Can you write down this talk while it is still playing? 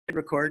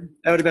Record.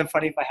 That would have been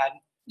funny if I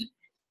hadn't.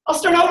 I'll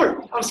start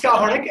over. I'm Scott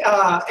Hornick,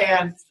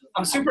 and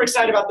I'm super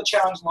excited about the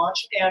challenge launch.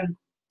 And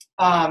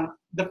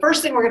the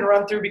first thing we're going to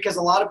run through, because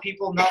a lot of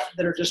people, not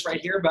that are just right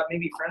here, but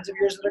maybe friends of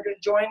yours that are going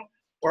to join,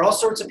 or all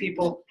sorts of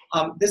people,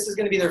 this is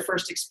going to be their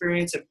first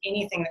experience of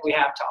anything that we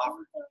have to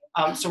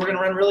offer. So we're going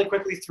to run really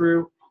quickly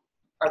through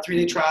our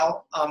 3-day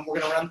trial. We're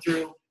going to run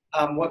through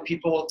what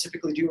people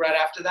typically do right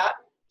after that.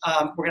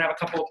 We're going to have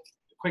a couple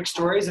quick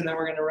stories, and then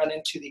we're going to run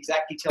into the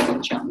exact details of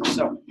the challenge.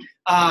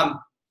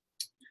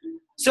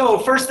 So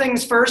first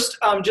things first,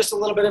 just a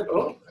little bit of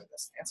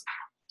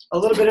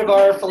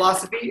our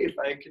philosophy, if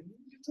I can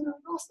get to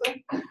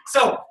that.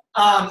 So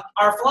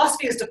our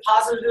philosophy is to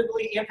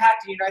positively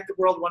impact and unite the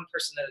world one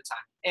person at a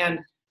time, and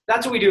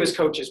that's what we do as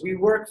coaches. We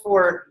work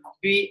for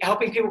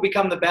helping people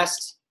become the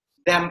best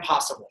them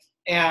possible,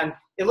 and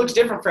it looks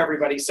different for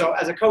everybody. So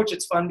as a coach,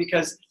 it's fun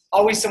because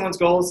always someone's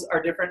goals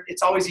are different.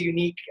 It's always a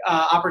unique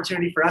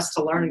opportunity for us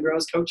to learn and grow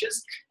as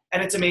coaches,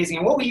 and it's amazing.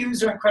 And what we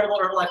use are incredible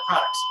Herbalife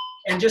products.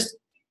 And just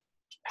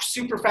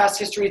super fast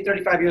history,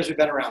 35 years we've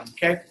been around,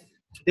 okay?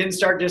 Didn't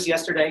start just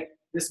yesterday.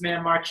 This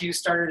man, Mark Hughes,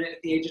 started it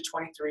at the age of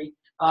 23.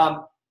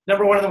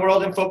 Number one in the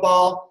world in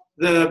football.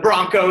 The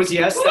Broncos,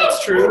 yes,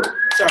 that's true.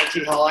 Sorry,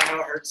 T-Hall, I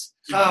know it hurts.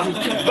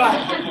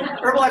 But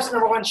Herbalife's the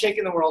number one shake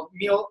in the world.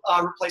 Meal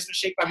replacement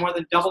shake by more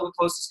than double the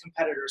closest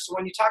competitors. So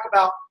when you talk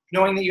about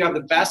knowing that you have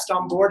the best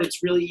on board,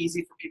 it's really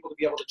easy for people to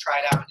be able to try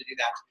it out and to do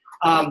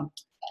that.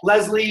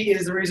 Leslie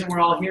is the reason we're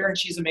all here, and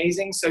she's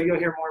amazing. So you'll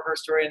hear more of her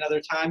story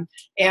another time.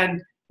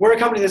 And we're a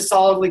company that's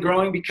solidly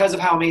growing because of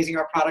how amazing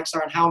our products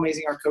are and how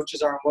amazing our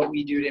coaches are and what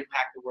we do to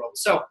impact the world.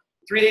 So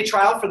 3-day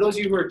trial, for those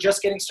of you who are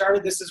just getting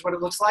started, this is what it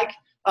looks like.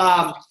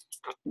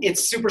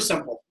 It's super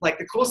simple. Like,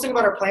 the coolest thing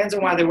about our plans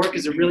and why they work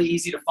is they're really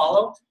easy to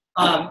follow.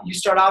 You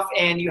start off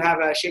and you have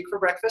a shake for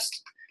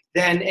breakfast.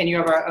 And you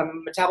have a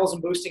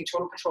metabolism boosting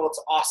total control.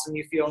 It's awesome.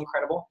 You feel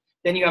incredible.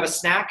 Then you have a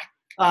snack,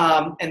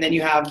 and then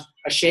you have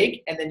a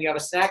shake, and then you have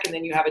a snack, and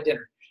then you have a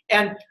dinner.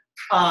 And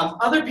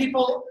other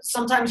people,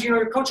 sometimes,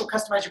 your coach will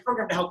customize your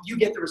program to help you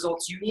get the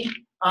results you need.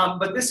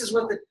 But this is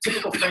what the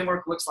typical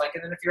framework looks like.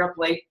 And then if you're up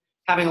late,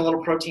 having a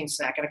little protein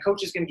snack. And a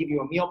coach is going to give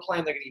you a meal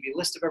plan. They're going to give you a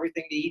list of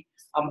everything to eat,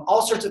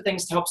 all sorts of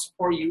things to help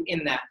support you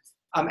in that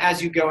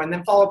as you go. And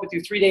then follow up with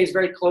you 3 days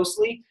very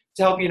closely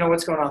to help you know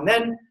what's going on.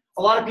 Then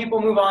a lot of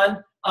people move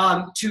on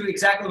to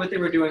exactly what they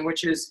were doing,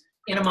 which is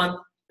in a month,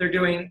 they're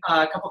doing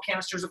a couple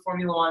canisters of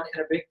Formula One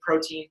and a big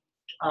protein,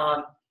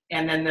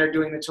 and then they're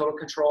doing the total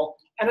control.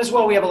 And as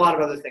well, we have a lot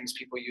of other things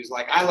people use.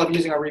 Like, I love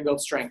using our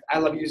Rebuild Strength. I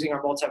love using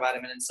our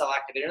multivitamin and cell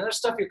activator. And there's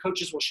stuff your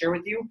coaches will share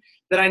with you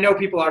that I know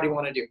people already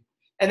want to do.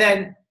 And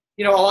then,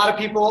 a lot of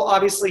people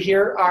obviously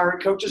here are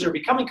coaches or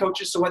becoming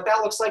coaches. So what that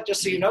looks like,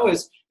 just so you know,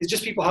 is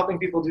just people helping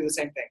people do the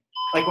same thing.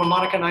 Like, when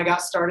Monica and I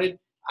got started,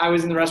 I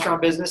was in the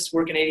restaurant business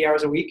working 80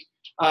 hours a week.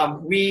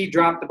 We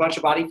dropped a bunch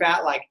of body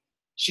fat. Like,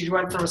 she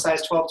went from a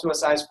size 12 to a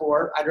size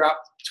 4. I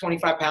dropped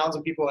 25 pounds,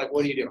 and people were like,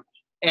 what do you do?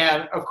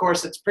 And of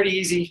course, it's pretty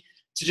easy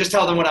to just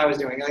tell them what I was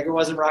doing. Like, it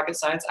wasn't rocket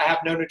science. I have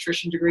no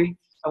nutrition degree.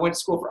 I went to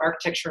school for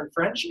architecture and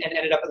French and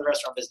ended up in the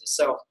restaurant business.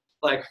 So,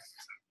 like,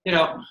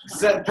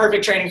 it's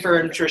perfect training for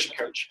a nutrition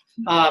coach.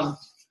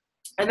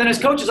 And then as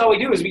coaches, all we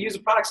do is we use the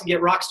products and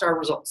get rock star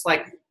results.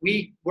 Like,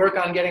 we work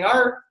on getting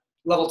our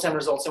level 10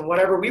 results, and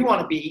whatever we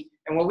want to be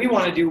and what we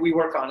want to do, we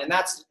work on. And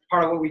that's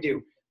part of what we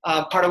do.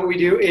 Part of what we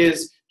do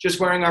is just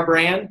wearing our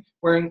brand,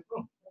 wearing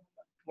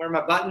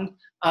my button.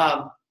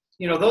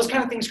 Those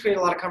kind of things create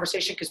a lot of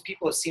conversation because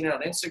people have seen it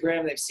on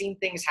Instagram. They've seen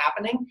things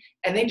happening,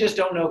 and they just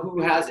don't know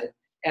who has it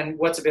and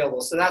what's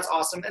available. So that's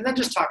awesome. And then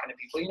just talking to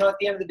people. At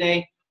the end of the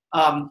day,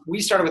 we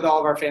started with all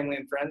of our family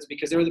and friends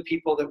because they were the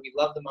people that we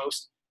love the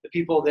most, the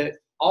people that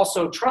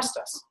also trust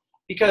us.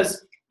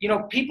 Because,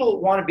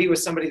 people want to be with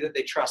somebody that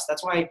they trust.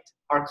 That's why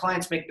our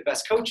clients make the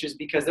best coaches,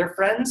 because their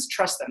friends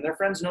trust them. Their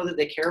friends know that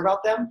they care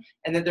about them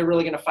and that they're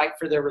really going to fight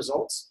for their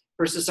results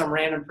versus some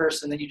random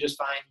person that you just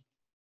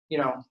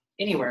find,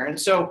 anywhere. And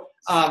so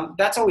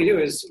that's all we do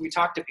is we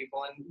talk to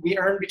people, and we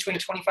earn between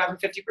 25 and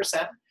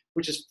 50%,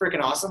 which is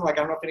freaking awesome. Like,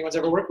 I don't know if anyone's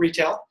ever worked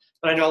retail,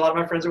 but I know a lot of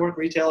my friends that work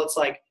retail. It's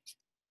like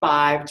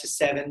 5 to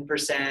 7%,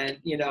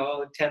 10%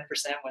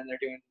 when they're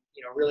doing,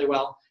 really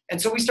well. And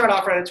so we start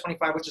off right at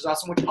 25, which is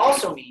awesome, which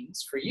also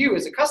means for you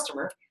as a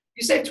customer,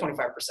 you save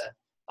 25%.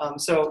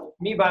 So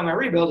me buying my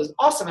Rebuild is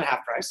awesome at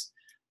half price.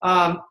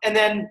 And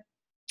then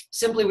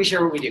simply we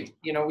share what we do.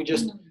 We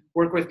just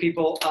work with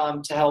people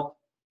to help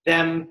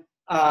them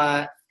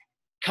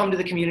come to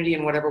the community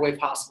in whatever way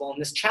possible. And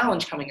this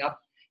challenge coming up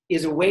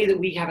is a way that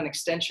we have an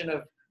extension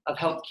of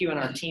HealthQ and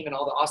our team and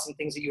all the awesome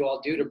things that you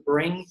all do to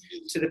bring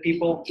to the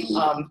people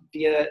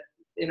via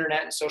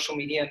internet and social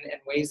media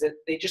and ways that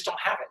they just don't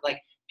have it.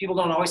 Like, people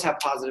don't always have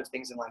positive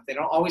things in life. They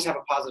don't always have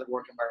a positive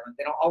work environment.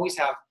 They don't always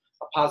have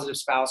a positive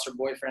spouse or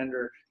boyfriend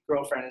or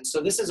girlfriend. And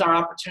so this is our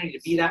opportunity to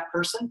be that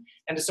person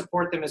and to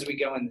support them as we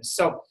go in this.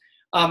 So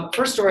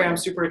first story I'm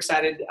super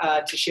excited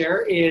to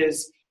share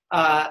is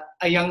a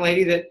young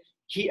lady that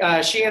she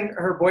and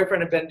her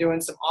boyfriend have been doing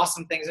some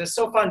awesome things. And it's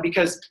so fun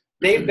because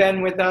they've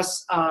been with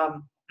us, I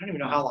don't even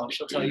know how long,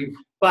 she'll tell you,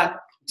 but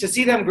to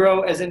see them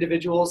grow as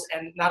individuals,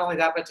 and not only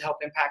that, but to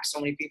help impact so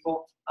many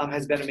people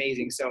has been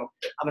amazing. So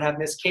I'm going to have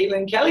Miss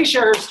Caitlin Kelly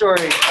share her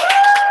story.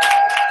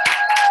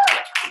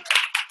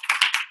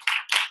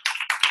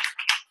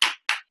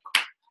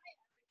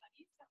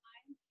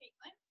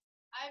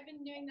 I've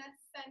been doing that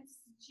since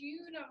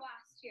June of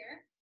last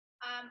year.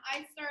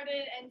 I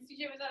started and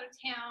CJ was out of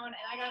town,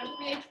 and I got a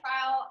 3-day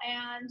trial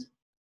and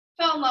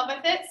fell in love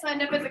with it. So I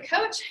ended up as a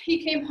coach.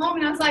 He came home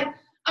and I was like,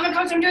 I'm a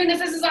coach, I'm doing this,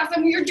 this is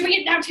awesome, you're doing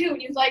it now too.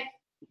 And he was like,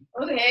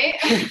 okay,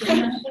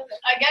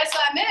 I guess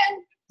I'm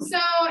in. So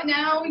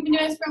now we've been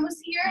doing this for almost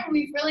a year, and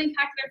we've really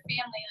impacted our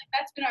family. Like,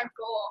 that's been our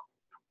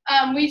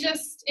goal. We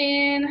just,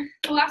 in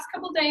the last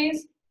couple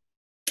days,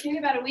 maybe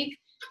about a week,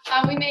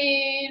 we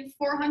made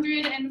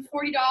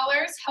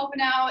 $440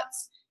 helping out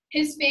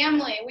his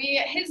family.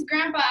 His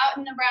grandpa out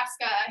in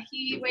Nebraska,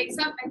 he wakes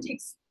up and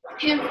takes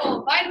a handful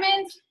of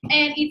vitamins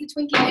and eats a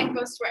Twinkie and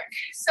goes to work.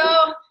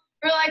 So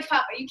we're like,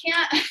 Papa, you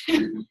can't,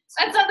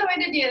 that's not the way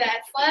to do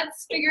that.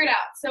 Let's figure it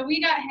out. So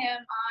we got him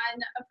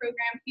on a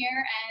program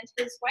here, and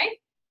his wife.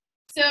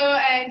 So,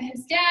 and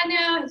his dad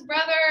now, his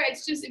brother,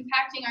 it's just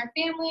impacting our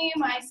family.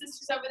 My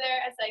sister's over there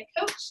as a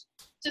coach,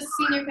 just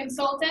senior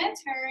consultant,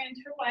 her and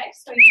her wife,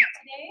 so we met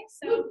today.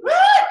 So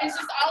it's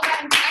just all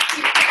about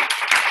impacting.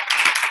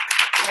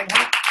 And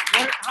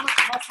how much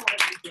muscle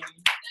have you gained?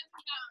 7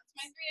 pounds.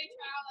 My 3-day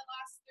trial, I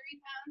lost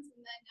 3 pounds,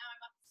 and then now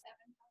I'm up to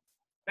 7 pounds.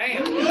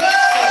 Bam!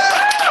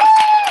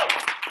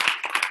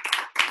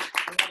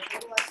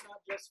 That's not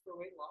just for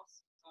weight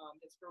loss.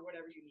 It's for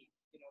whatever you need.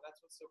 You know,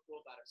 that's what's so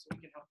cool about it. So we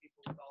can help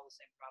people with all the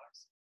same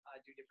products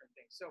do different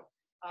things. So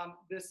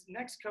this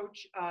next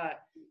coach,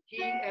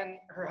 he and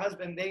her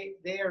husband,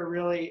 they are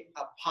really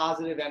a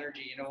positive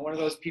energy. You know, one of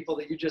those people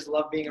that you just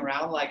love being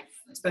around. Like,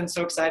 it's been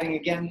so exciting.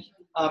 Again,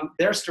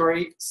 their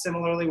story,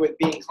 similarly with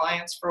being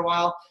clients for a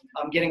while,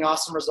 getting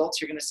awesome results.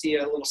 You're going to see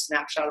a little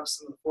snapshot of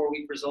some of the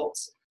 4-week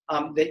results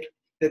that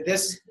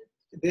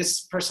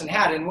this person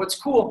had. And what's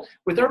cool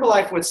with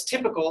Herbalife, what's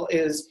typical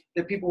is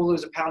that people will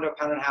lose 1 pound to 1.5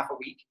 pounds a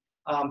week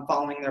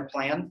following their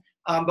plan.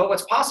 But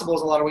what's possible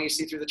is a lot of what you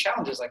see through the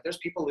challenges. Like, there's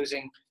people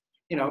losing,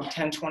 you know,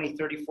 10, 20,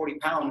 30, 40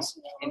 pounds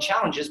in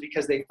challenges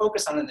because they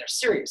focus on it and they're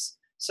serious.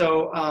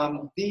 So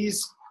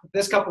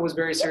this couple was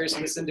very serious,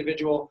 and this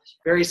individual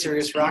very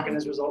serious, rocking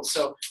his results.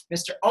 So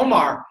Mr.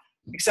 Omar,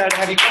 excited to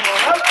have you come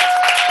on up.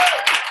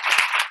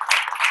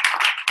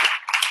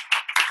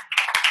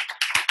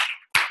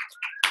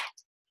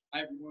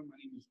 Hi everyone, my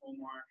name is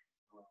Omar.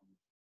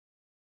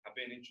 I've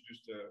been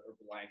introduced to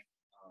Herbalife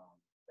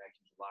back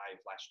in July of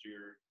last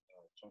year.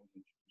 Tony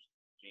introduced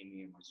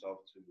Jamie and myself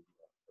to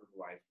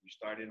Herbalife. We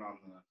started on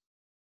the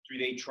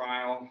 3-day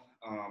trial.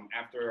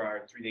 After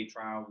our 3-day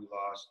trial,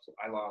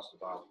 I lost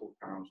about 4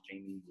 pounds.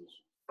 Jamie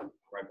was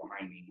right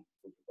behind me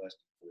with less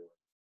than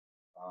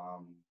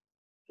 4.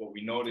 What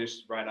we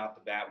noticed right out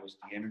the bat was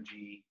the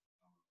energy.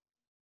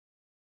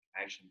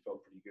 I actually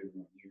felt pretty good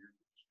one year.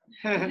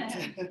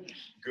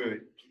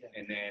 Good.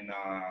 And then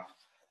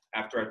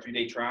after our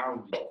 3-day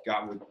trial, we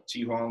got with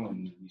T-Hall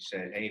and we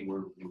said, hey,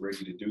 we're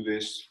ready to do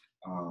this.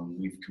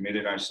 We've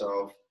committed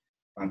ourselves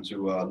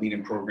onto a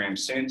leading program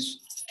since.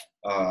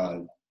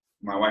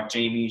 My wife,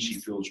 Jamie, she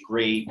feels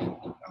great.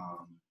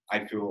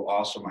 I feel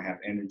awesome. I have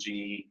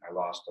energy. I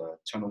lost a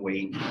ton of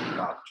weight,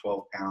 about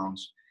 12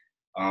 pounds.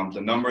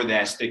 The number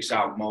that sticks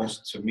out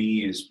most to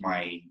me is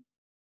my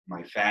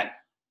fat.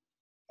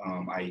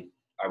 I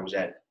was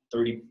at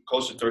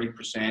close to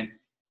 30%.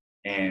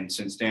 And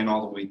since then,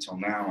 all the way till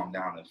now, I'm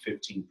down to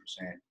 15%.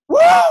 Woo!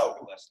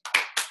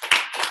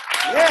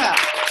 Yeah.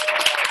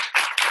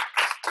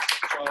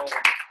 So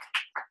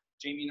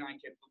Jamie and I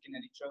kept looking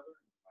at each other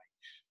and like,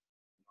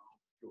 you know,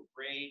 feel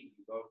great.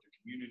 We love the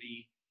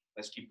community.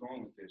 Let's keep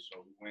going with this. So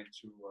we went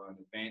to an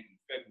event in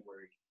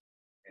February,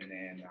 and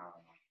then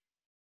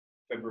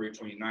February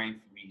 29th,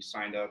 we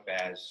signed up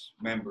as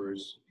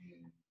members,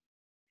 and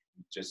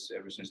just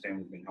ever since then,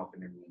 we've been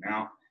helping everyone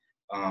out.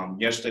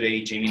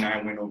 Yesterday, Jamie and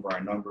I went over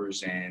our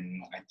numbers,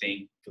 and I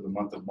think for the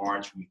month of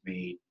March, we've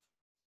made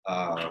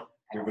a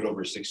little bit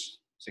over $600.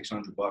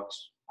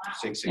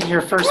 In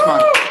your first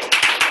month.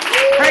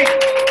 Great.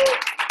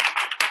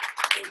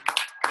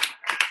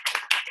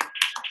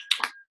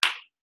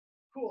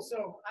 Cool.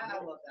 So I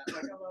love that.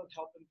 Like, I love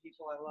helping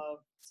people. I love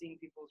seeing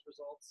people's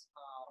results,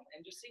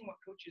 and just seeing what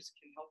coaches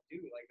can help do.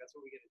 Like, that's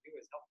what we get to do,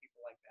 is help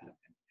people like that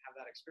and have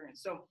that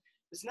experience. So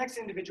this next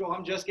individual,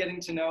 I'm just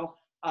getting to know,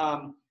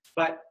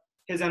 but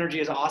his energy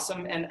is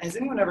awesome. And has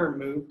anyone ever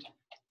moved,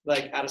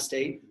 like, out of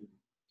state?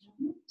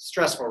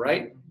 Stressful,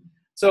 right?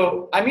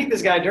 So I meet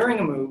this guy during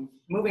a move,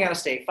 moving out of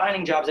state,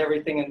 finding jobs,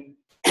 everything, and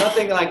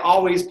nothing, like,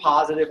 always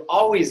positive,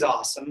 always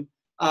awesome.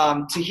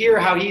 To hear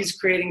how he's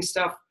creating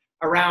stuff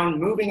around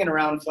moving and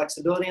around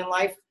flexibility in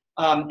life,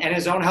 and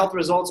his own health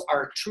results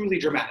are truly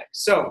dramatic.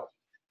 So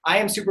I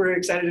am super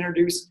excited to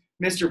introduce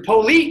Mr.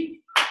 Poli.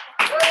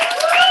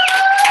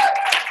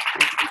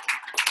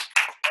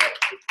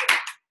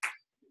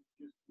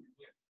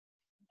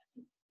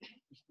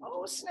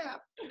 Oh,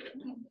 snap.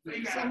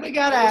 Somebody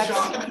got ads.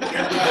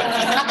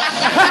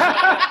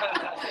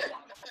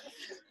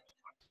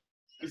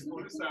 This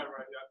side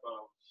right here, I thought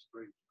I was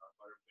straight. I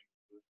thought everything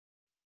was good.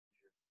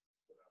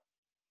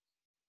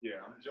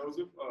 Yeah, I'm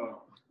Joseph.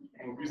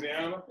 From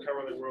Louisiana,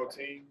 currently world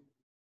team.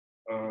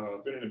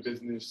 Been in the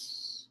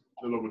business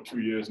a little over 2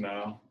 years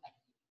now.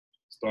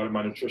 Started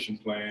my nutrition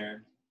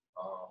plan.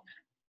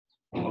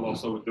 I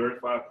lost over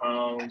 35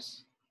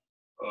 pounds.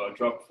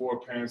 Dropped 4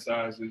 pound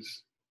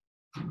sizes.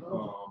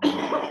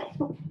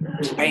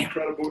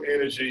 Incredible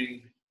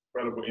energy.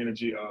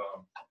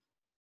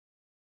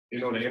 You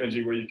know, the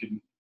energy where you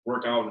can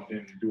work out and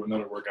then do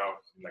another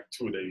workout in like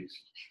 2 days.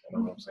 You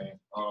know what I'm saying?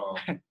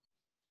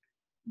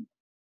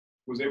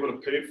 Was able to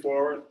pay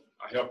for it.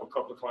 I helped a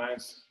couple of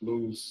clients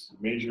lose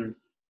major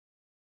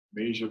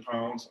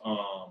pounds.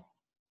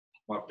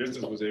 My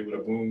business was able to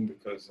boom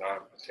because I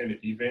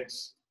attended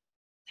events.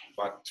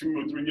 About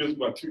 2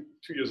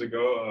 years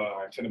ago,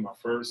 I attended my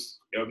first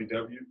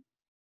LBW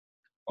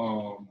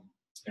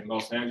in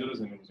Los Angeles,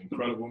 and it was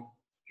incredible.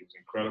 I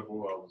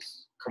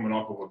was coming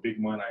off of a big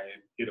month. I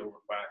had hit over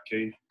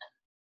 5K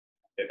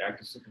at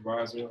active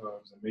supervisor. It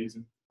was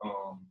amazing.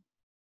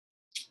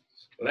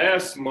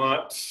 Last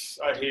month,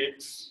 I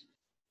hit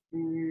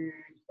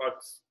about a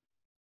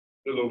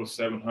little over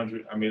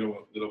 700. I made a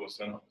little over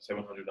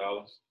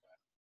 $700.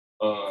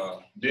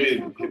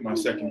 Did hit my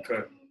second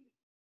cut.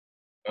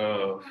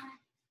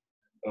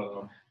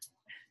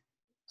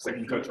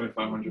 Second cut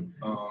 2,500. And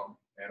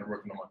I'm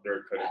working on my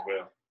third cut as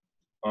well.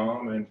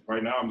 And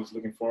right now, I'm just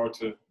looking forward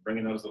to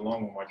bringing others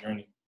along on my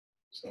journey.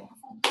 So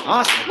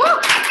awesome.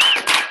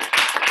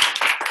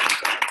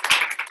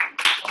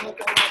 I'm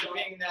looking forward to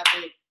being that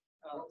big.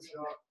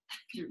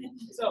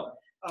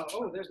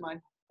 There's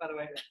mine. By the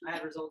way, I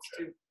had results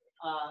too.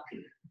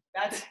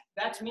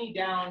 That's me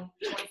down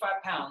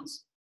 25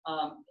 pounds.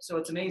 So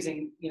it's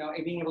amazing, you know,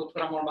 being able to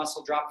put on more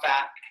muscle, drop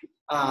fat.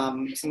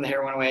 Some of the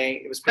hair went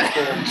away. It was pretty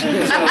cool. So,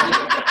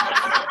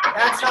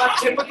 that's not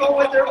typical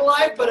with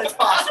Herbalife, but it's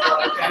possible.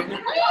 Okay.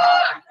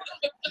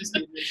 Just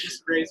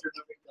razor,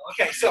 no big deal.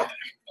 Okay, so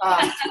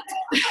I'm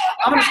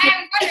gonna skip.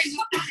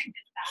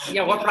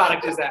 Yeah, what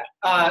product is that?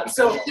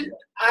 So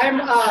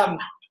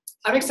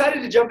I'm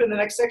excited to jump in the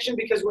next section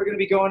because we're going to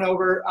be going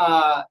over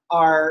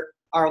our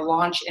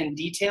launch and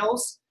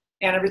details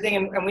and everything.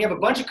 And we have a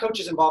bunch of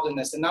coaches involved in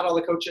this, and not all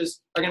the coaches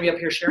are going to be up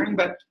here sharing,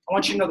 but I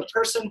want you to know the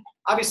person,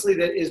 obviously,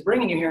 that is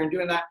bringing you here and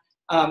doing that,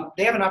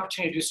 they have an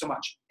opportunity to do so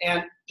much.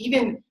 And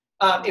even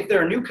if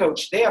they're a new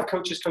coach, they have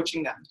coaches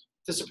coaching them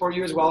to support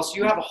you as well. So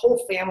you have a whole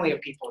family of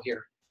people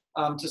here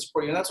to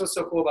support you. And that's what's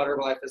so cool about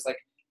Herbalife is like,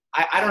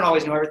 I don't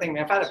always know everything. I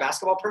mean, if I had a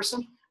basketball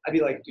person, I'd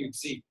be like, dude,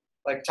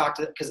 talk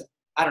to, because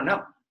I don't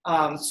know.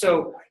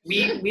 So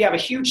we have a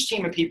huge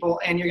team of people,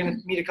 and you're going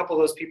to meet a couple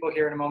of those people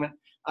here in a moment.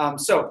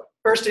 So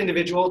first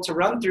individual to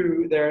run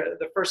through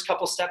the first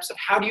couple steps of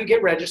how do you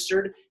get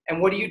registered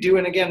and what do you do?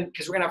 And again,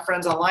 because we're going to have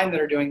friends online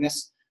that are doing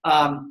this,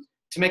 to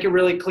make it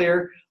really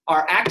clear,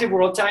 our active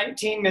world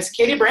team, Miss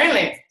Katie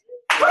Brantley.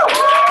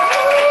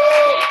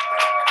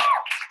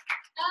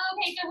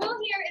 Okay, so who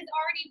here is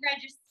already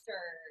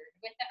registered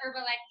with the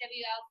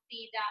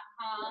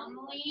HerbalifeWLC.com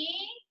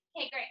link?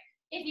 Okay, great.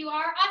 If you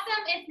are,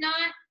 awesome. If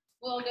not,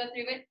 we'll go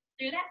through that.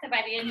 So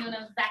by the end, you'll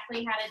know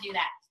exactly how to do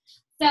that.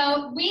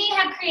 So we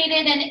have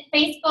created an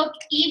Facebook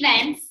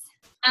event.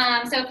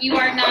 So if you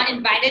are not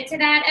invited to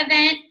that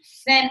event,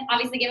 then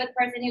obviously get with the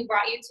person who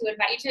brought you to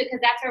invite you to it, because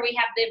that's where we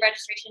have the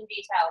registration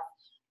details.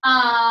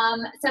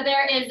 So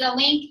there is a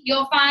link.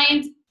 You'll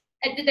find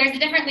there's a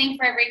different link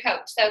for every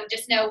coach. So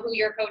just know who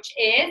your coach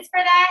is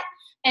for that,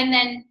 and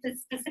then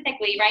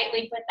specifically, right,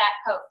 link with that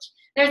coach.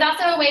 There's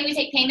also a way we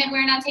take payment.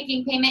 We're not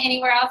taking payment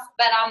anywhere else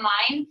but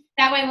online.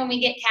 That way when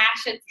we get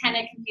cash, it's kind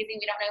of confusing.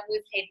 We don't know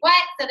who's paid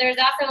what. So there's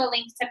also a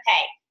link to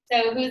pay.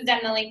 So who's done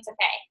the link to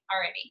pay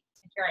already?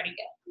 If you're already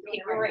good.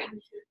 Okay, great.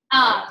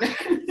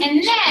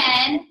 And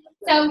then,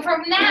 so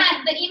from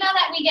that, the email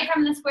that we get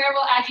from the Square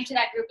will add you to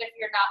that group if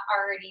you're not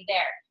already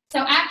there. So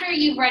after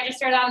you've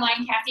registered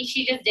online, Cassie,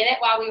 she just did it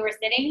while we were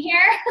sitting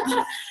here.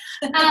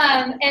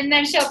 And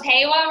then she'll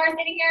pay while we're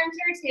sitting here, I'm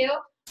sure, too.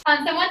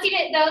 So once you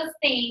get those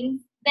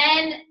things,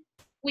 then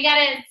we got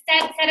to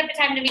set up a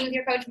time to meet with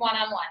your coach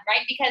one-on-one,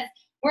 right? Because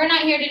we're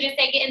not here to just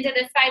say get into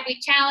this 5-week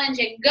challenge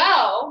and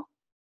go.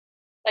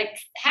 Like,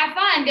 have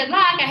fun, good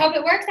luck, I hope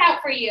it works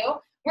out for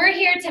you. We're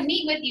here to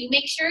meet with you.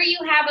 Make sure you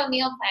have a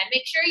meal plan.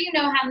 Make sure you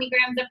know how many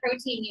grams of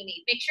protein you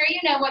need. Make sure you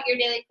know what your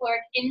daily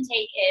caloric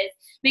intake is.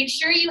 Make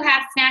sure you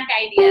have snack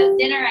ideas,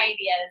 dinner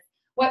ideas.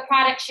 What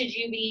products should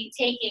you be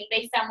taking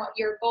based on what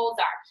your goals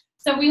are?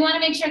 So we want to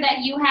make sure that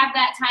you have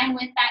that time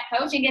with that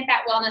coach and get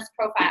that wellness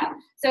profile.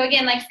 So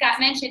again, like Scott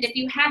mentioned, if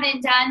you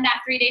haven't done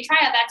that 3-day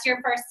trial, that's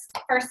your first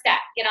step.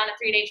 Get on a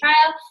 3-day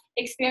trial,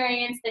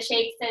 experience the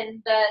shakes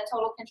and the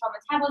Total Control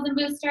Metabolism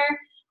Booster.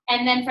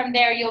 And then from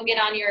there, you'll get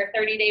on your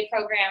 30-day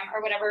program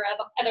or whatever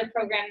other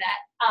program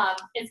that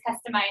is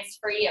customized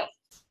for you.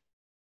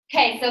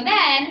 Okay, so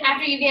then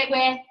after you get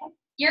with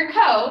your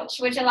coach,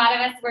 which a lot of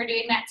us were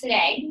doing that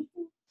today,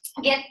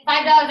 get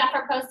 $5 off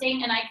for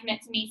posting an I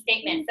commit to me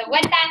statement. So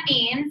what that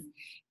means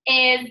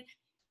is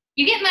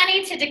you get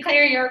money to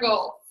declare your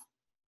goals.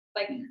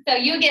 Like, so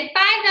you get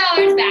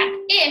 $5 back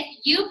if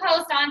you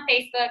post on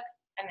Facebook,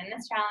 I'm in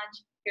this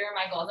challenge, here are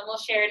my goals. And we'll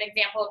share an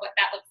example of what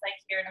that looks like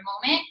here in a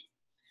moment.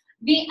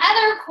 The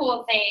other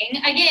cool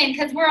thing, again,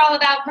 because we're all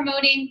about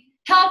promoting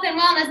health and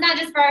wellness, not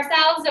just for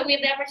ourselves, but we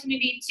have the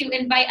opportunity to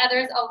invite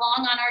others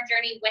along on our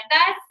journey with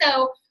us.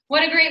 So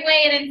what a great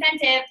way and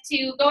incentive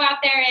to go out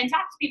there and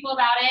talk to people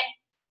about it.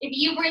 If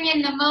you bring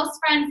in the most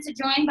friends to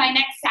join by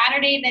next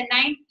Saturday, the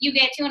 9th, you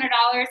get $200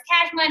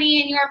 cash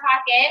money in your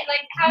pocket.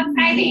 Like, how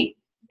exciting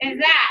is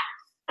that?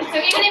 So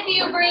even if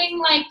you bring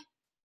like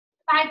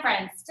 5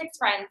 friends, 6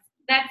 friends,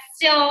 that's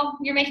still,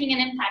 you're making an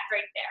impact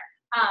right there.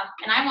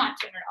 And I want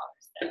 $200,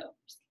 so.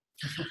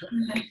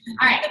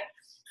 All right.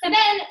 So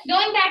then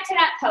going back to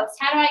that post,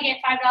 how do I get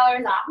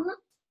 $5 off?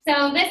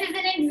 So this is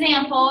an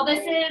example. This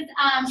is,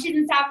 she's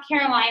in South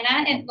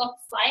Carolina, it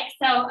looks like.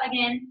 So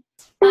again,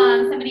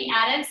 somebody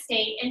out of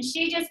state, and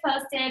she just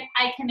posted,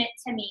 I commit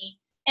to me.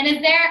 And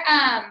is there,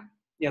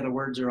 Yeah, the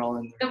words are all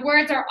in there. the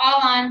words are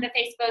all on the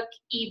Facebook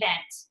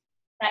event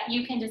that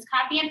you can just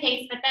copy and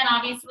paste, but then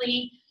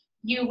obviously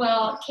you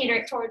will cater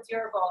it towards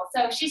your goal.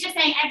 So she's just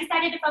saying, I've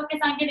decided to focus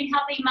on getting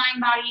healthy mind,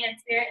 body, and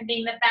spirit and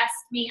being the best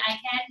me I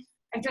can.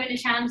 I've joined a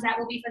challenge that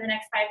will be for the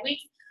next 5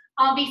 weeks.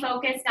 I'll be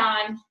focused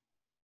on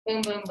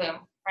boom, boom, boom,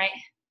 right?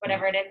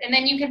 Whatever it is. And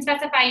then you can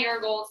specify your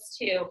goals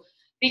too.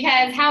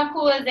 Because how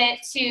cool is it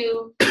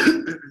to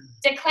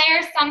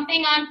declare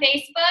something on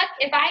Facebook?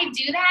 If I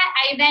do that,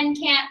 I then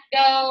can't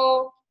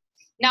go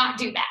not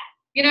do that.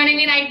 You know what I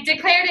mean? I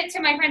declared it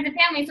to my friends and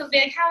family, so they'll be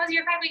like, how was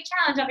your 5-week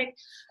challenge? I'll be like,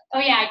 oh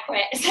yeah, I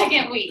quit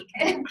second week.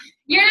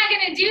 You're not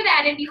gonna do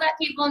that if you let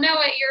people know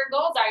what your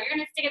goals are. You're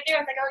gonna stick it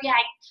there. It's like, oh yeah,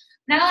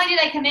 not only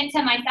did I commit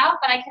to myself,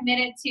 but I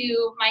committed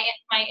to my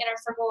inner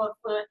circle of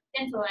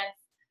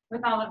influence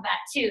with all of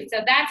that too.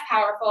 So that's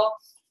powerful.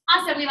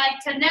 Also, we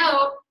like to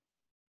know,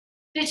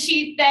 did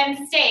she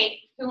then state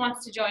who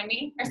wants to join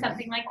me or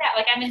something like that?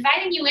 Like, I'm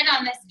inviting you in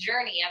on this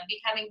journey of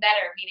becoming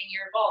better, meeting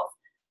your goals.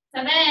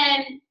 So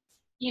then,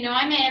 you know,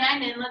 I'm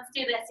in, let's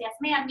do this. Yes,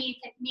 ma'am, me,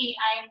 pick me.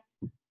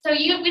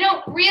 We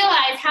don't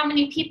realize how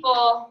many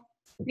people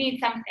need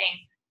something.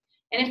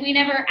 And if we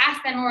never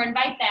ask them or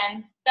invite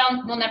them,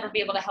 we'll never be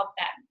able to help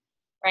them,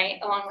 right,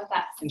 along with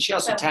us. And she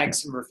also tagged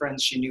some of her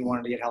friends she knew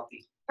wanted to get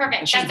healthy. Perfect.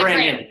 And she's That's brand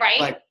great, new, right?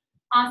 like,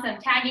 awesome.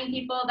 Tagging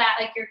people that,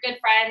 like, your good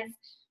friends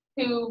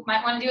who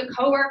might want to do it,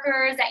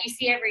 coworkers that you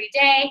see every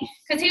day.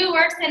 Because who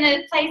works in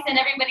a place and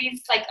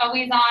everybody's, like,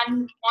 always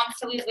on, wants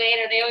to lose weight,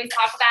 or they always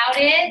talk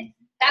about it?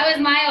 That was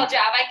my old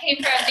job. I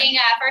came from being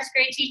a first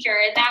grade teacher,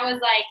 and that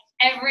was, like,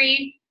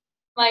 every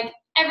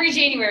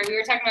January we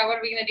were talking about what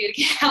are we going to do to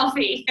get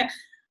healthy.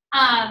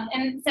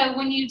 And so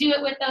when you do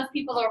it with those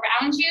people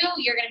around you,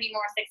 you're going to be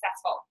more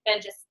successful than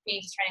just me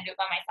just trying to do it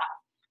by myself.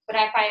 But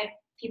if I have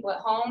people at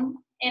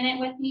home in it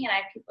with me and I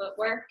have people at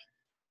work,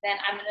 then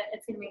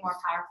it's going to be more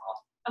powerful.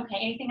 Okay,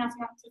 anything else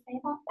you want to say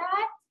about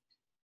that?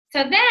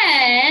 So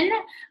then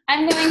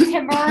I'm going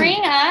to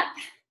bring up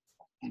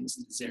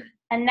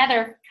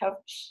another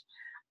coach.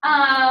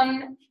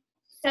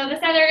 So this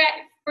other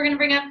guy, we're going to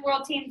bring up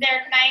World Team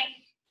Zare tonight.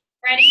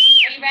 Ready?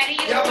 Are you ready?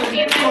 Yeah,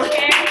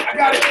 I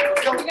got it.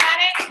 You got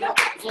it?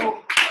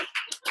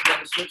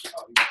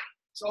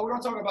 So we're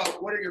going to talk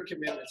about what are your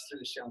commitments to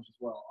this challenge as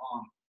well.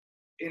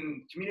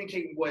 In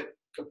communicating what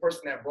the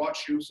person that brought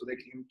you, so they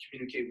can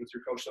communicate with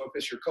your coach. So if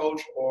it's your coach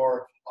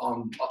or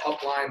an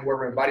upline,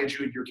 whoever invited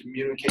you, your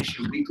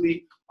communication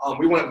weekly.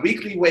 We want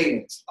weekly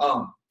weigh-ins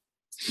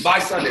by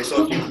Sunday.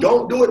 So if you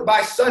don't do it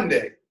by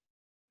Sunday,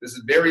 this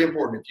is very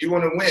important. If you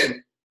want to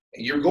win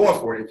and you're going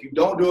for it, if you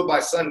don't do it by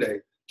Sunday,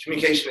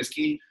 communication is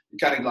key. You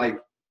kind of like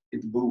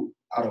get the boot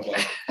out of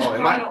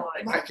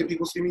can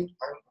people see me?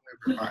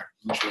 All right.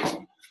 I'm sure they see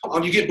me.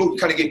 You get boot, you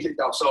kind of get kicked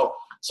out.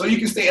 So you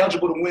can stay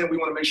eligible to win. We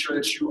want to make sure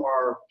that you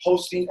are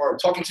posting or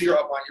talking to your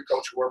upline, your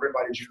coach, whoever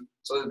invited you,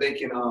 so that they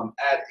can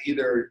add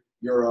either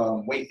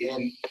your weight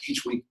in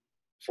each week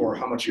for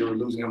how much you're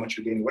losing, how much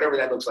you're gaining, whatever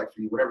that looks like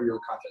for you, whatever your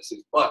contest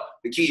is. But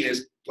the key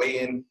is weigh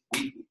in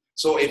weekly.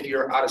 So if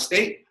you're out of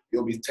state,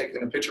 you'll be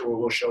taking a picture where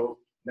we'll show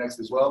next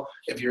as well.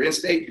 If you're in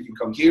state, you can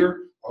come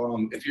here.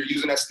 If you're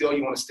using that scale,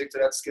 you want to stick to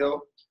that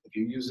scale. If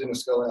you're using a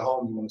scale at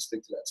home, you want to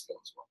stick to that scale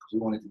as well, because we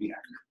want it to be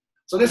accurate.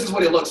 So this is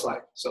what it looks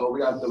like. So we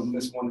got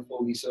Miss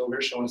Wonderful Lisa over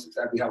here showing us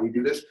exactly how we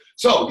do this.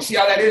 So you see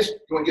how that is? You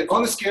want to get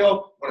on the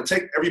scale. You want to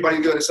take everybody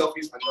good at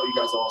selfies. I know you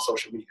guys are on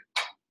social media.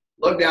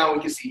 Look down.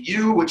 We can see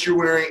you, what you're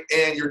wearing,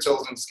 and your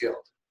toes on the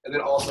scale. And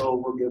then also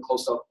we'll get a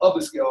close-up of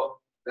the scale.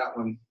 That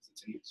one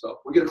is to you. So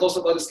we'll get a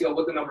close-up of the scale,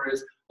 what the number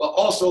is. But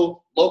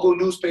also local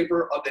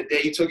newspaper of the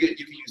day you took it.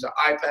 You can use an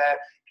iPad.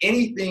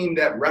 Anything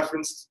that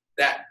referenced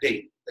that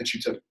date that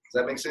you took it.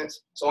 Does that make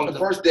sense? So on the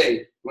first day,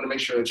 you want to make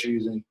sure that you're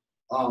using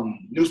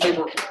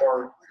newspaper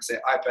or, like I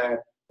said, iPad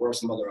or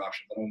some other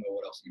options. I don't know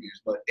what else you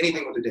use, but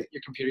anything with the date.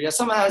 Your computer. Yeah,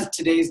 someone has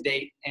today's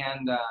date,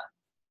 and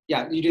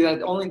yeah, you do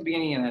that only at the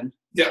beginning and end.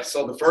 Yeah,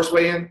 so the first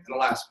weigh in and the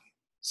last one.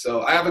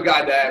 So I have a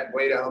guy that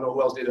weighed, I don't know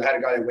who else did it. I had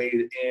a guy that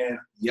weighed in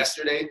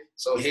yesterday,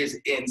 so his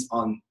ends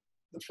on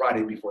the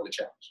Friday before the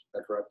challenge. Is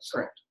that correct?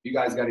 Correct. You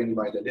guys got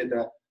anybody that did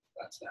that?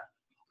 That's that.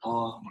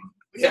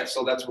 Yeah,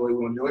 so that's the way we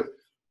want to do it.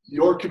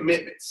 Your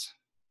commitments.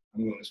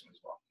 I'm doing this one as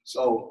well.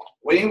 So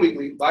weighing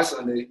weekly by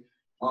Sunday,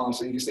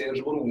 so you can stay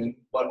eligible to win,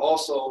 but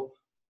also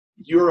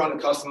you're on a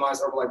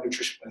customized Herbalife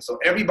nutrition plan. So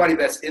everybody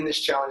that's in this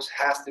challenge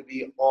has to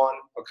be on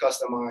a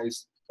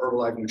customized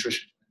Herbalife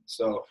nutrition plan.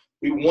 So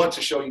we want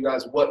to show you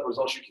guys what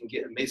results you can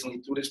get amazingly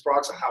through this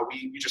process, how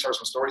we just heard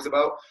some stories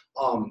about.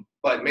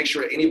 But make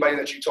sure that anybody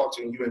that you talk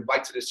to and you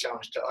invite to this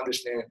challenge to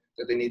understand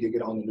that they need to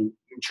get on the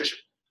nutrition.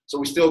 So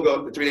we still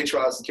go the 3-day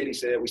trials, as Katie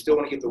said. We still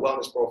want to get the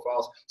wellness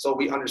profiles so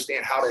we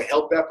understand how to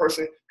help that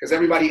person, because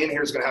everybody in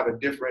here is going to have a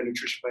different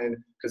nutrition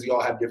plan because you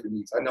all have different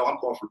needs. I know I'm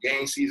going for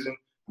gain season.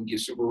 I'm getting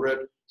super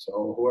ripped.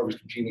 So whoever's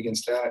competing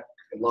against that,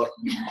 good luck.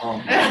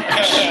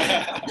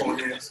 I'm going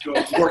in,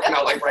 working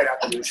out like right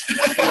after this.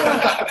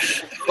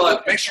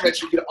 But make sure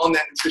that you get on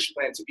that nutrition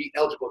plan to be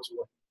eligible to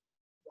win.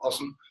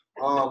 Awesome.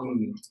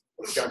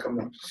 What's got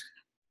coming up?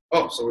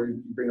 Oh, so we're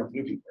bringing up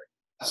new people.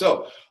 Right?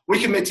 So we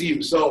commit to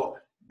you. So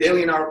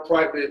daily in our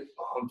private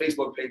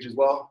Facebook page as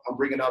well, I'm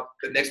bringing up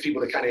the next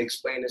people to kind of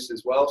explain this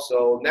as well.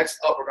 So next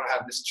up, we're going to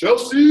have Miss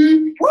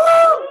Chelsea. Woo!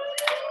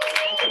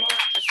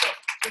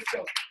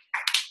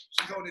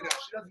 She's holding it down.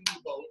 She doesn't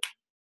need both.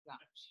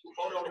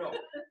 Oh, no. All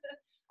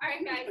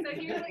right, guys, so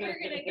here's what you're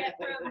going to get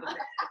from us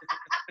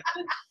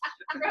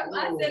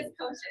as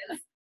coaches.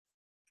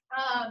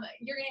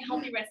 You're going to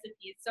healthy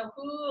recipes. So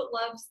who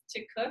loves to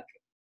cook?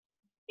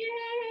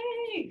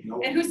 Yay!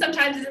 Nope. And who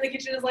sometimes is in the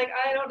kitchen is like,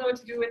 I don't know what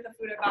to do with the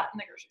food I bought in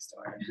the grocery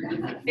store.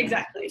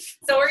 Exactly.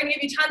 So we're going to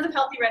give you tons of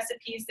healthy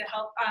recipes to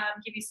help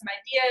give you some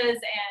ideas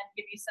and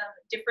give you some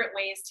different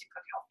ways to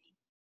cook healthy.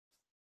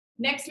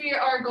 Next, we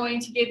are going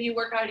to give you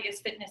workout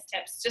ideas, fitness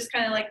tips, just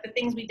kind of like the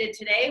things we did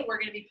today. We're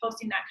going to be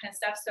posting that kind of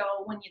stuff.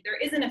 So when there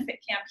isn't a fit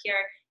camp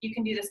here, you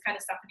can do this kind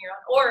of stuff on your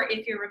own. Or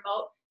if you're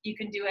remote, you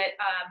can do it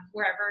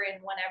wherever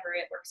and whenever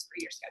it works for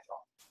your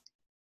schedule.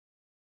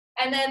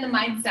 And then the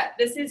mindset.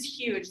 This is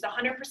huge. The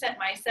 100%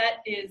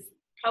 mindset is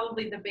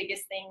probably the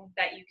biggest thing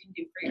that you can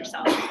do for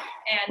yourself.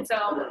 And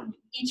so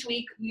each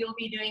week we'll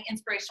be doing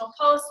inspirational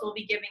posts. We'll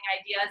be giving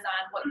ideas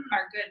on what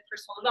are good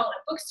personal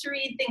development books to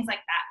read, things like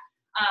that.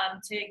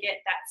 To get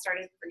that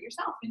started for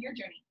yourself in your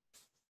journey.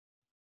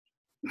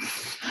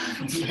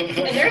 And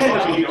there's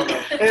Will.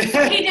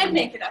 He did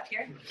make it up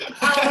here.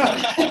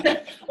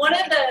 One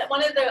of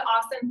the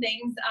awesome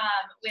things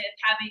with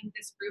having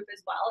this group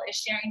as well is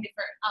sharing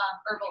different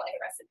Herbalife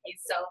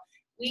recipes. So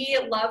we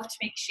love to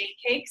make shake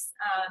cakes.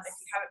 If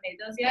you haven't made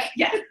those yet,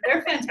 yeah,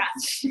 they're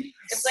fantastic.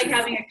 It's like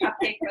having a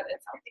cupcake, but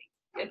it's healthy.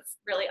 It's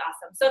really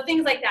awesome. So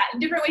things like that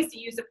and different ways to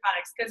use the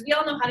products, because we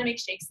all know how to make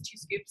shakes, 2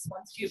 scoops,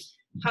 1 scoop,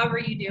 however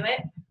you do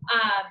it.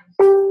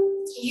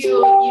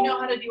 You know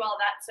how to do all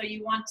that. So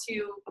you want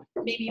to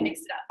maybe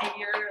mix it up.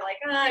 Maybe you're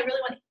like, I really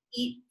want to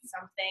eat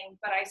something,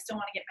 but I still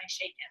want to get my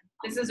shake in.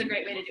 This is a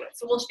great way to do it.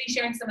 So we'll be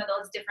sharing some of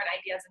those different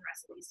ideas and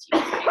recipes to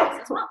you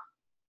guys as well.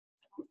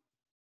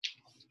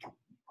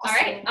 Awesome. All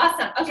right,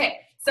 awesome.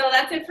 Okay, so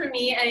that's it for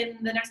me.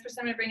 And the next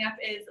person I'm going to bring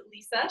up is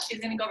Lisa. She's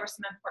going to go over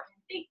some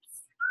important things.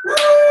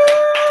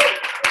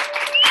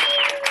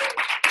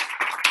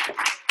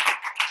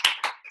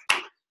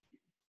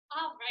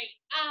 All right.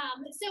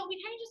 So we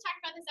kind of just talked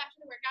about this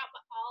after the workout,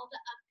 but all the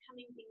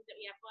upcoming things that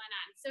we have going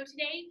on. So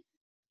today,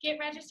 get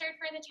registered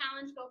for the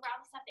challenge. Go over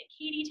all the stuff that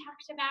Katie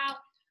talked about.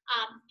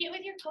 Get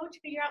with your coach,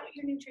 figure out what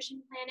your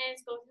nutrition plan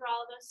is, go through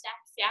all of those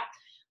steps. Yeah.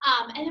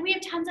 And then we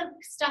have tons of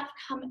stuff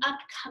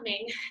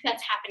upcoming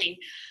that's happening.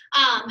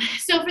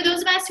 So for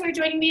those of us who are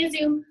joining via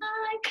Zoom,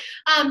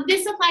 hi,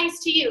 this applies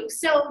to you.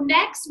 So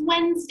next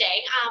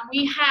Wednesday,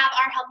 we have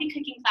our healthy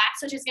cooking class,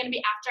 which is going to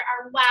be after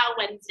our Wow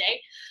Wednesday,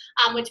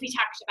 which we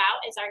talked about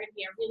is going to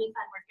be a really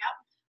fun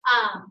workout.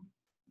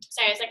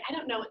 Sorry, I was like, I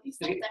don't know what these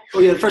things are. Oh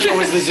yeah, the first one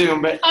was the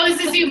Zoom, but oh,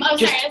 it's the Zoom. Oh,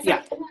 just, sorry. I was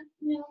yeah. like,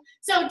 no.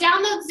 So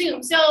download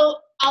Zoom. So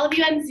all of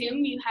you on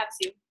Zoom, you have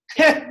Zoom.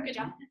 Good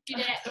job. You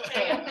did it.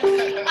 There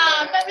you go.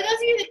 But for those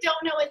of you that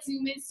don't know what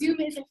Zoom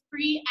is a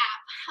free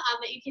app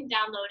that you can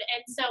download.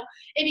 And so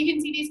if you can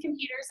see these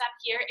computers up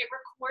here, it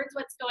records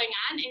what's going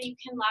on and you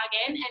can log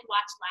in and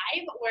watch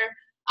live, or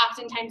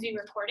oftentimes we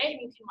record it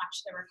and you can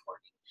watch the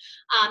recording.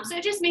 So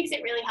it just makes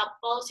it really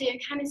helpful to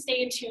kind of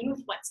stay in tune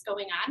with what's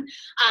going on.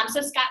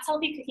 So Scott's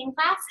healthy cooking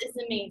class is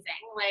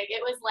amazing. Like,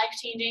 it was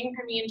life-changing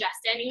for me and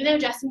Justin. Even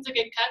though Justin's a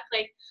good cook,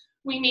 like,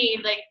 we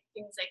made like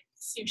things like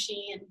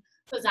sushi and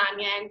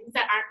lasagna and things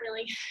that aren't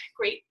really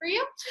great for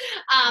you.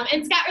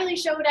 And Scott really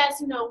showed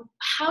us,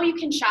 how you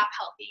can shop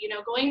healthy,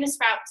 going to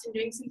Sprouts and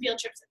doing some field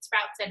trips at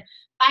Sprouts and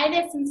buy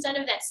this instead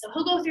of this. So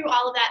he'll go through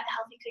all of that in the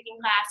healthy cooking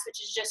class,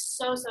 which is just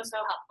so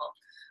helpful.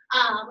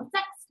 What's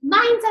that?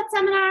 Mindset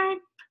seminar.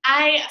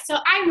 So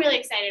I'm really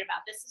excited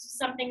about this. This is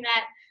something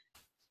that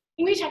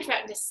we talked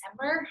about in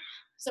December,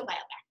 so a while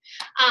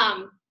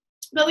back.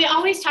 But we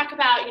always talk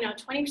about, 20%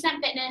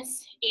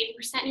 fitness,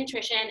 80%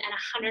 nutrition, and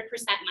 100%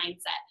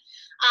 mindset.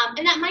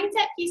 And that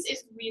mindset piece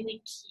is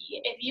really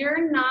key. If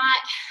you're not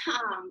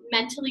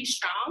mentally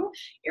strong,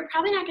 you're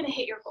probably not going to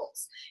hit your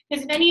goals.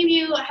 Because if any of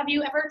you, have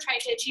you ever tried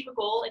to achieve a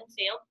goal and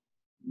failed?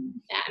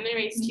 Yeah, I'm gonna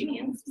raise 2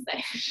 hands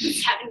because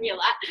it's happened to me a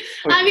lot.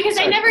 Because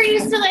I never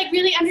used to like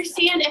really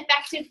understand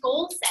effective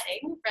goal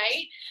setting,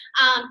 right?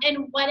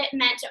 And what it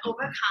meant to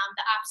overcome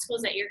the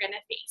obstacles that you're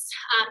gonna face.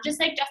 Just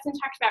like Justin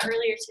talked about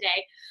earlier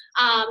today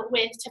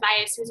with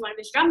Tobias, who's one of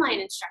his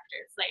drumline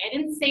instructors. Like I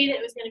didn't say that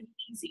it was gonna be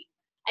easy.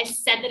 I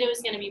said that it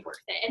was going to be worth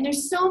it. And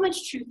there's so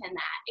much truth in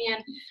that.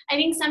 And I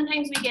think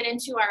sometimes we get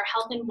into our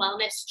health and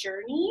wellness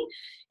journey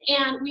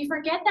and we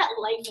forget that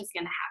life is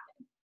going to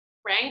happen,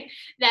 right?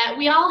 That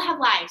we all have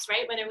lives,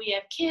 right? Whether we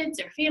have kids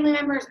or family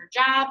members or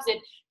jobs,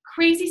 and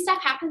crazy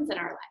stuff happens in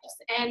our lives.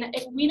 And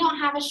if we don't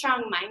have a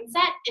strong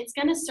mindset, it's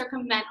going to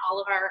circumvent all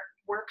of our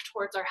work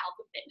towards our health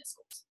and fitness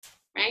goals.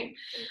 Right?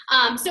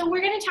 So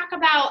we're going to talk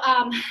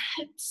about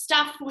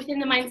stuff within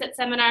the Mindset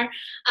Seminar.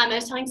 I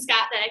was telling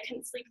Scott that I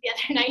couldn't sleep the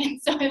other night, and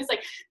so I was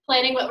like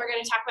planning what we're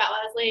going to talk about while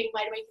I was laying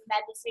wide awake in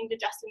bed listening to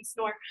Justin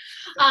snore.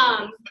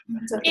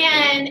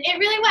 And it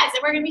really was.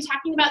 We're going to be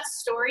talking about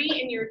story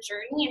in your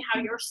journey and how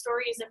your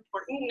story is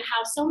important and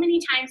how so many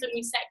times when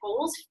we set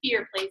goals,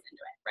 fear plays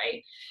into it,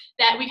 right?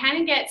 That we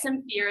kind of get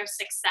some fear of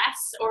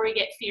success or we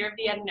get fear of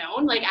the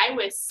unknown. Like I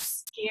was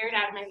scared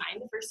out of my mind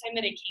the first time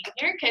that I came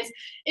here because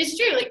it's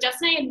true. Like Justin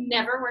and I had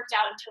never worked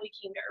out until we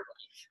came to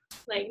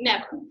Herbalife. Like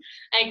never.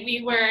 Like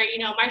we were,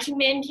 marching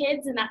band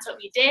kids and that's what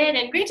we did.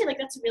 And granted, like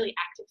that's a really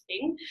active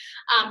thing.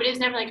 But it was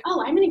never like,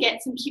 oh, I'm going to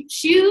get some cute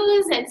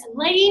shoes and some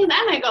leggings.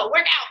 I'm going to go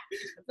work out.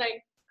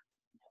 Like,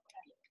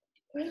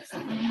 and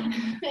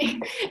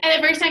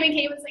the first time I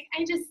came, it was like,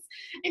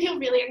 I feel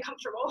really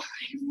uncomfortable.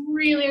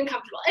 Really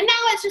uncomfortable. And now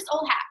it's just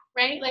old hat,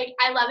 right? Like,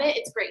 I love it.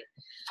 It's great.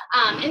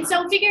 And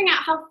so figuring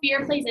out how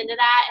fear plays into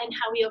that and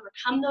how we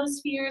overcome those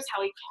fears,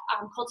 how we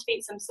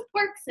cultivate some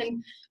supports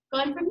and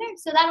going from there.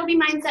 So that'll be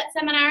Mindset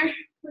Seminar.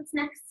 What's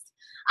next?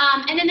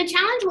 And then the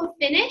challenge will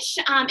finish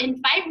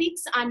in 5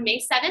 weeks on May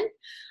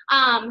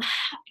 7th.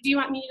 Do you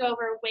want me to go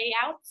over way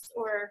outs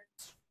or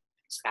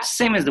Scott?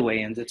 Same as the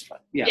weigh-ins, it's fun.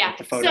 Yeah.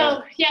 The photo.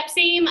 So, yep,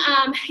 same.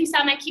 You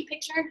saw my cute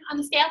picture on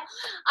the scale.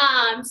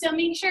 So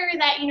make sure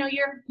that,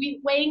 you're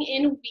weighing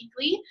in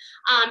weekly.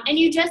 And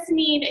you just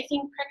need, I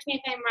think, correct me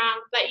if I'm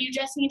wrong, but you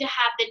just need to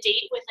have the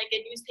date with like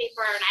a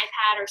newspaper or an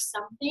iPad or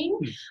something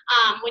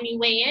when you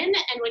weigh in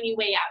and when you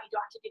weigh out. You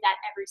don't have to do that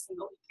every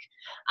single week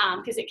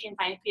because it can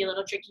be a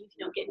little tricky if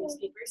you don't get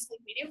newspapers like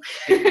we do.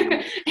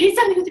 I need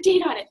something with a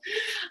date on it.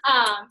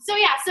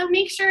 So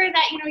make sure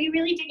that, you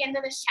really dig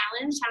into this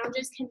challenge.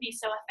 Challenges can be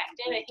so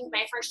effective. I think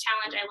my first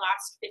challenge, I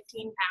lost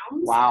 15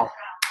 pounds. Wow.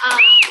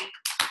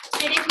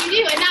 And if you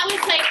do, and that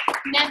was like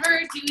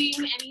never doing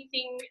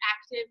anything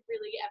active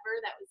really ever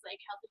that was like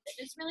health and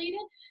fitness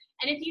related.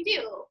 And if you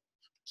do,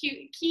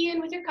 key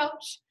in with your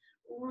coach,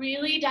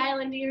 really dial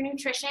into your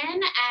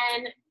nutrition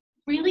and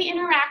really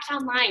interact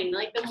online.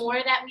 Like the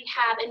more that we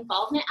have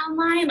involvement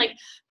online, like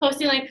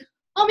posting like,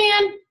 oh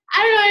man,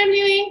 I don't know what I'm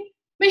doing.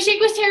 My shake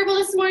was terrible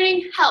this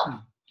morning. Help.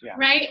 Yeah.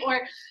 Right?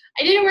 Or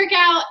I didn't work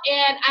out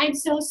and I'm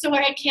so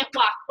sore I can't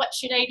walk. What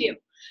should I do?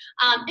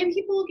 And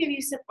people will give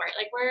you support.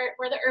 Like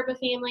we're the Herba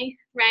family,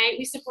 right?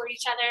 We support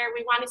each other.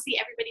 We want to see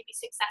everybody be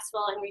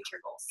successful and reach your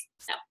goals.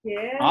 So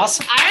yeah.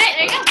 Awesome. All right,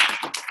 there you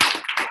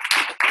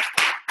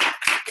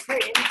go.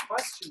 Okay, any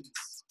questions?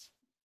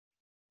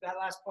 That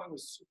last point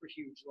was super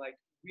huge. Like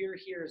we're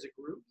here as a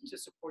group to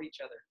support each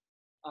other.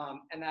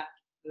 And that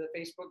the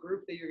Facebook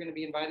group that you're going to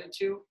be invited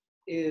to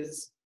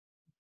is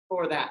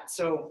for that.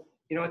 So,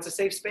 it's a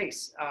safe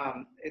space.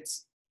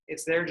 It's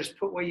there. Just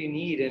put what you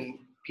need and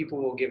people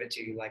will give it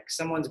to you. Like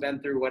someone's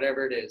been through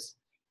whatever it is.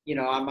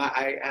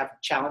 I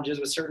have challenges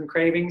with certain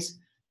cravings.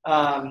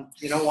 Wanting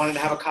to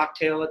have a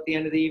cocktail at the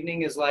end of the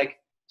evening is like,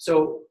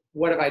 so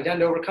what have I done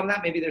to overcome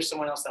that? Maybe there's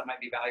someone else that might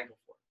be valuable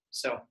for.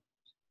 So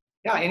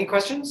yeah, any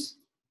questions?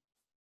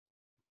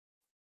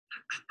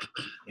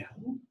 Yeah.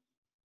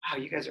 Wow,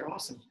 you guys are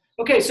awesome.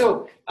 Okay,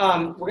 so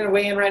we're going to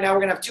weigh in right now. We're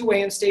going to have 2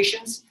 weigh-in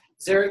stations.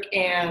 Zarek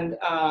and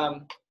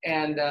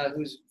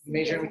who's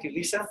measuring with you?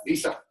 Lisa?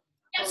 Lisa.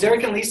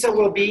 Zarek and Lisa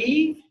will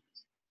be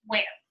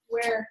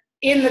Where?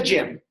 in the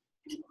gym.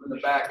 In the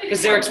back.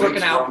 Because Zarek's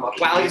working out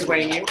while he's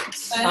weighing you.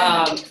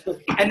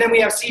 And then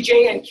we have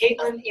CJ and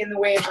Caitlin in the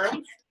weigh-in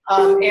room.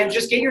 And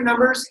just get your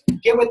numbers,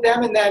 get with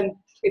them, and then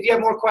if you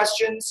have more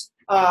questions,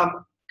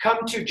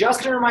 come to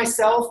Justin or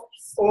myself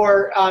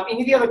or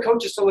any of the other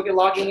coaches to look at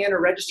logging in or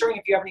registering.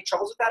 If you have any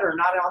troubles with that or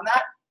not on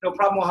that, no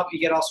problem. We'll help you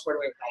get all squared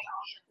away with all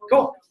that.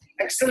 Cool.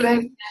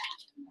 Excellent.